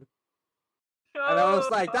road. And I was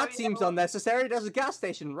like, that seems unnecessary. There's a gas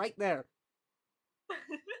station right there.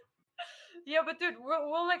 Yeah, but dude,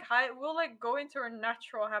 we'll like go into our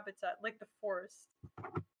natural habitat, like the forest.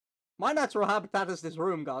 My natural habitat is this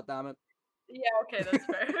room, goddammit. Yeah, okay, that's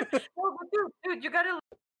fair. No, but dude, you gotta look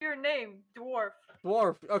at your name, dwarf.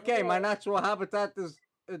 Dwarf. Okay, Dwarf. my natural habitat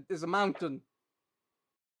is a mountain.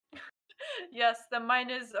 Yes, then mine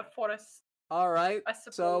is a forest. Alright, I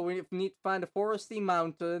suppose. so we need to find a foresty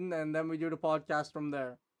mountain, and then we do the podcast from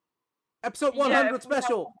there. Episode 100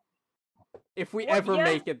 special! If we ever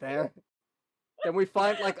make it there. Then we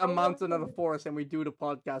find like a mountain and a forest, and we do the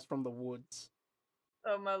podcast from the woods.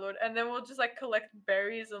 Oh my lord. And then we'll just like collect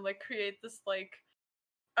berries and like create this like,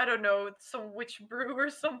 I don't know, some witch brew or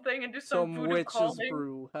something and do some voodoo witch's calling.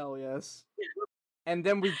 brew, hell yes. And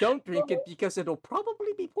then we don't drink it because it'll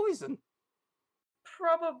probably be poison.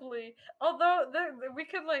 Probably. Although we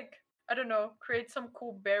could like, I don't know, create some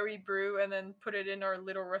cool berry brew and then put it in our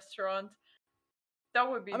little restaurant. That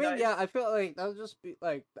would be nice. I mean, yeah, I feel like that would just be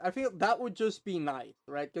like, I feel that would just be nice,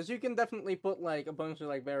 right? Because you can definitely put like a bunch of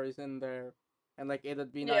like berries in there, and like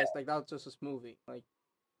it'd be nice. Like that's just a smoothie, like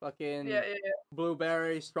fucking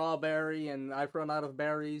blueberry, strawberry, and I've run out of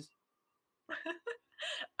berries.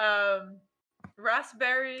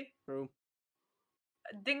 Raspberry. True.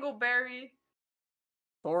 Dingleberry.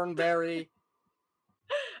 Thornberry.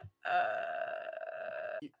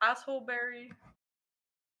 Assholeberry.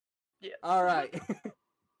 Yes. Alright.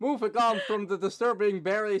 Moving on from the disturbing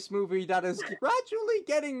berry smoothie that is gradually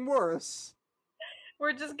getting worse.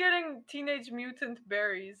 We're just getting Teenage Mutant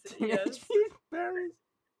berries. Teenage Mutant berries?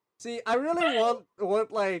 See, I really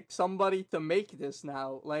want like somebody to make this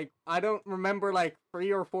now. Like, I don't remember like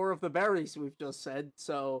 3 or 4 of the berries we've just said,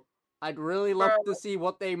 so I'd really love to see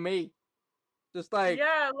what they make. Just like,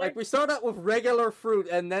 like we start out with regular fruit,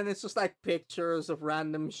 and then it's just like pictures of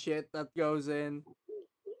random shit that goes in.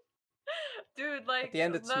 Dude, like, at the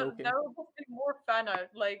end, it's smoking. That would be more fan art.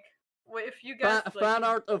 Like, if you guys fan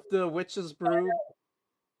art of the witch's brew.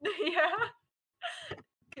 Yeah.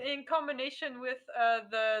 In combination with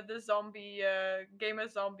the zombie Game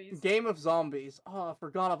of Zombies. Game of Zombies. Oh, I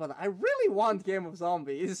forgot about that. I really want Game of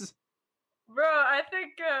Zombies. Bro, I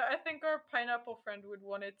think our pineapple friend would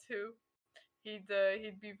want it too. He'd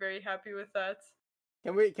be very happy with that.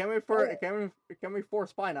 Can we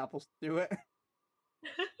force pineapples to do it?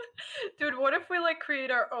 Dude, what if we like create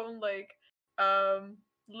our own like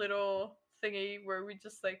little thingy where we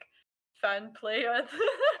just like fan play at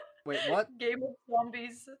Wait, what? Game of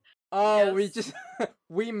Zombies. Oh, yes. We just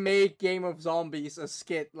we made Game of Zombies a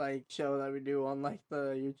skit like show that we do on like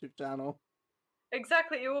the YouTube channel.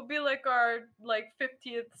 Exactly, it will be like our like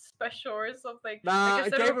 50th special or something. Nah,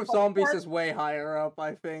 Game of Zombies is way higher up.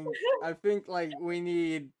 I think. I think like we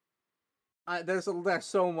need. There's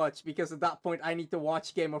so much because at that point I need to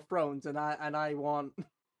watch Game of Thrones and I want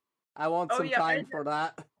some time for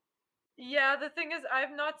that. Yeah, the thing is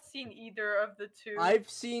I've not seen either of the two. I've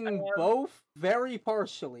seen both very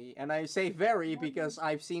partially, and I say very because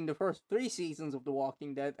I've seen the first 3 seasons of The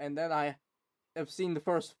Walking Dead, and then I have seen the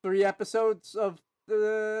first 3 episodes of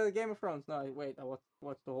the Game of Thrones. No, wait, I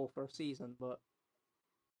watched the whole first season, but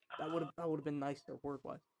that would have been nicer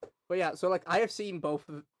word-wise. But yeah, so like I have seen both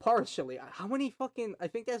partially. How many fucking? I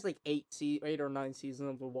think there's like 8 or 9 seasons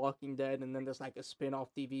of The Walking Dead, and then there's like a spin-off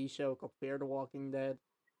TV show called Fear the Walking Dead.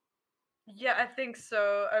 Yeah, I think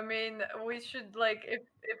so. I mean, we should like if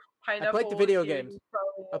I played the Pineapple was video here, games. he'd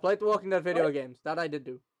probably I played the Walking Dead what? video games. That I did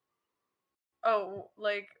do. Oh,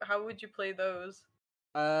 like how would you play those?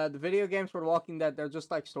 The video games for The Walking Dead, they're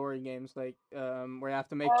just like story games, like where you have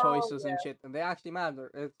to make Oh choices and yeah, shit, and they actually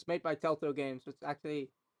matter. It's made by Telltale Games. It's actually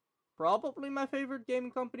probably my favorite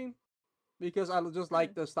gaming company because I just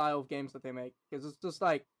like mm, the style of games that they make. Because it's just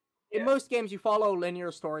like in yeah, most games you follow a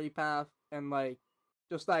linear story path and like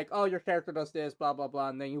just like oh your character does this blah blah blah,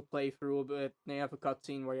 and then you play through a bit. Then you have a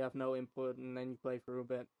cutscene where you have no input, and then you play through a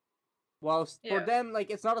bit. Whilst for yeah, them,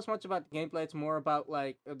 like it's not as much about the gameplay; it's more about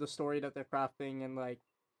like the story that they're crafting and like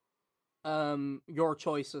your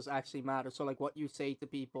choices actually matter. So like what you say to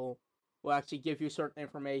people will actually give you certain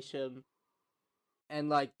information, and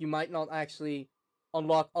like you might not actually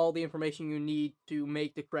unlock all the information you need to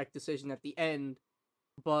make the correct decision at the end,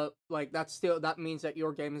 but like that means that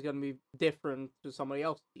your game is gonna be different to somebody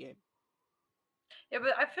else's game. yeah.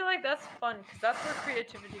 But I feel like that's fun because that's where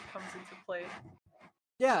creativity comes into play.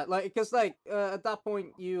 Yeah, like because like at that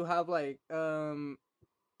point you have like in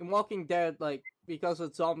Walking Dead, like because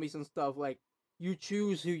it's zombies and stuff, like you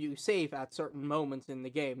choose who you save at certain moments in the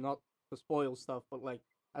game. Not to spoil stuff, but like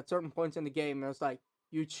at certain points in the game, there's like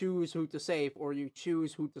you choose who to save or you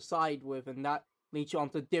choose who to side with, and that leads you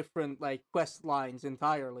onto different like quest lines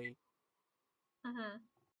entirely. Hmm.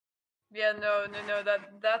 Yeah, no.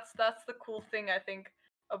 That's the cool thing I think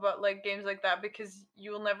about like games like that because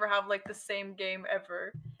you'll never have like the same game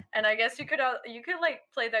ever. And I guess you could like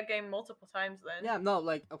play that game multiple times then. Yeah, no,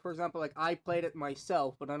 like for example, like I played it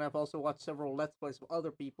myself, but then I've also watched several let's plays of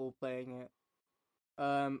other people playing it,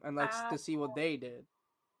 and like Ah, to see what they did.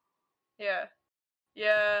 yeah.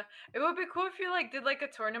 Yeah, it would be cool if you like did like a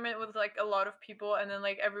tournament with like a lot of people and then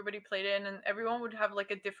like everybody played in and everyone would have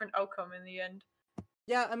like a different outcome in the end.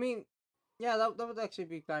 Yeah, I mean, yeah, that would actually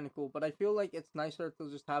be kind of cool. But I feel like it's nicer to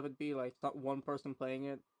just have it be like not one person playing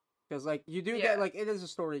it, because like you do get Yeah. like it is a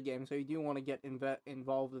story game, so you do want to get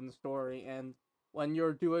involved in the story. And when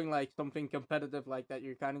you're doing like something competitive like that,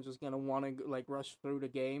 you're kind of just gonna want to like rush through the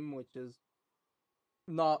game, which is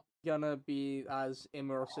not gonna be as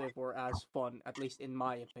immersive or as fun, at least in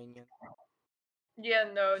my opinion. Yeah,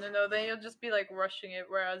 no. Then you'll just be like rushing it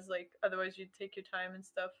whereas like otherwise you'd take your time and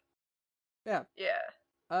stuff. Yeah. Yeah.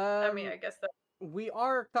 I mean, Um, I guess that we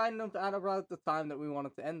are kind of at about the time that we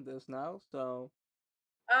wanted to end this now, so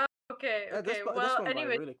okay, this okay. this Well, went by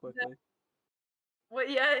anyway, really quickly. well,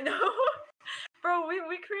 yeah, I know. Bro, we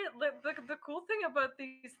create like the cool thing about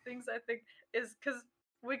these things I think is cuz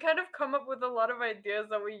we kind of come up with a lot of ideas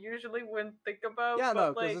that we usually wouldn't think about, Yeah,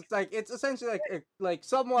 no, but because like it's like it's essentially like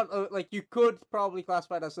somewhat like you could probably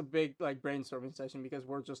classify it as a big like brainstorming session because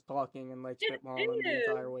we're just talking and like it spitballing the is.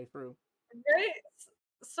 entire way through. Right?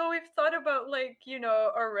 So we've thought about like,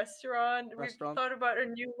 our restaurant, we've Restaurant. thought about a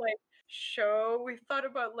new like show, we've thought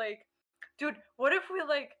about like dude, what if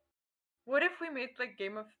we made like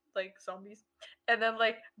Game of like Zombies and then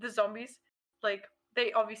like the zombies like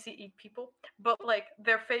they obviously eat people, but like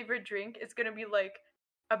their favorite drink is going to be like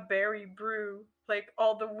a berry brew, like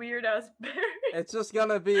all the weird ass berries. It's just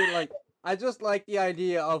gonna be like I just like the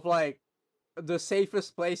idea of like the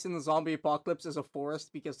safest place in the zombie apocalypse is a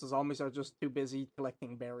forest because the zombies are just too busy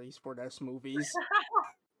collecting berries for their smoothies.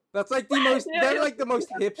 That's like Yeah, they're you'll like the most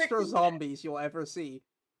see them hipster picking. zombies you'll ever see.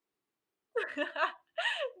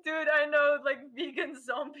 Dude, I know, like vegan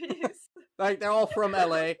zombies. Like they're all from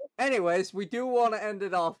LA. Anyways, we do want to end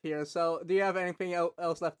it off here. So, do you have anything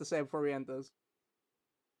else left to say before we end this?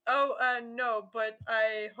 Oh, no, but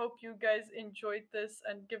I hope you guys enjoyed this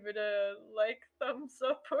and give it a like, thumbs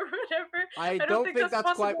up, or whatever. I I don't don't think think that's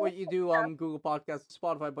that's quite possible. what you do on Google Podcasts and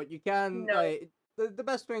Spotify, but you can No. like the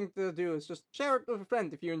best thing to do is just share it with a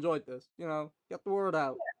friend if you enjoyed this. You know, get the word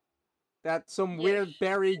out that some Yeah, weird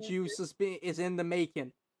berry juice is in the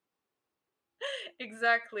making.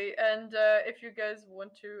 exactly. And if you guys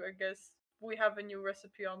want to, I guess we have a new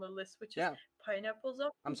recipe on the list, which is Yeah, pineapples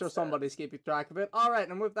on I'm sure pizza. somebody's keeping track of it. All right,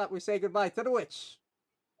 and with that, we say goodbye to the witch.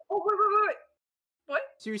 Oh, wait. What?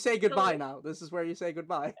 So you say To the goodbye witch? now. This is where you say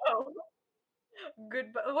goodbye. Oh,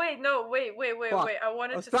 goodbye. Wait, no, Fuck. wait. I I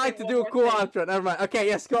wanted was to say trying to one do a more cool thing. outro. Never mind. Okay,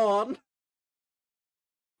 yes, go on.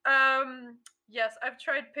 Yes, I've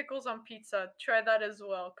tried pickles on pizza. Try that as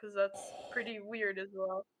well, because that's pretty weird as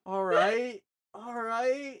well. All right. All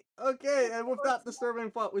right. Okay, and with that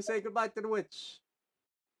disturbing thought, we say goodbye to the witch.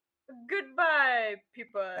 Goodbye,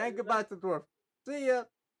 people. And goodbye to the dwarf. See ya.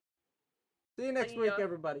 See you next See week, ya.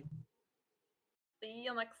 everybody. See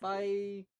you next week. Bye.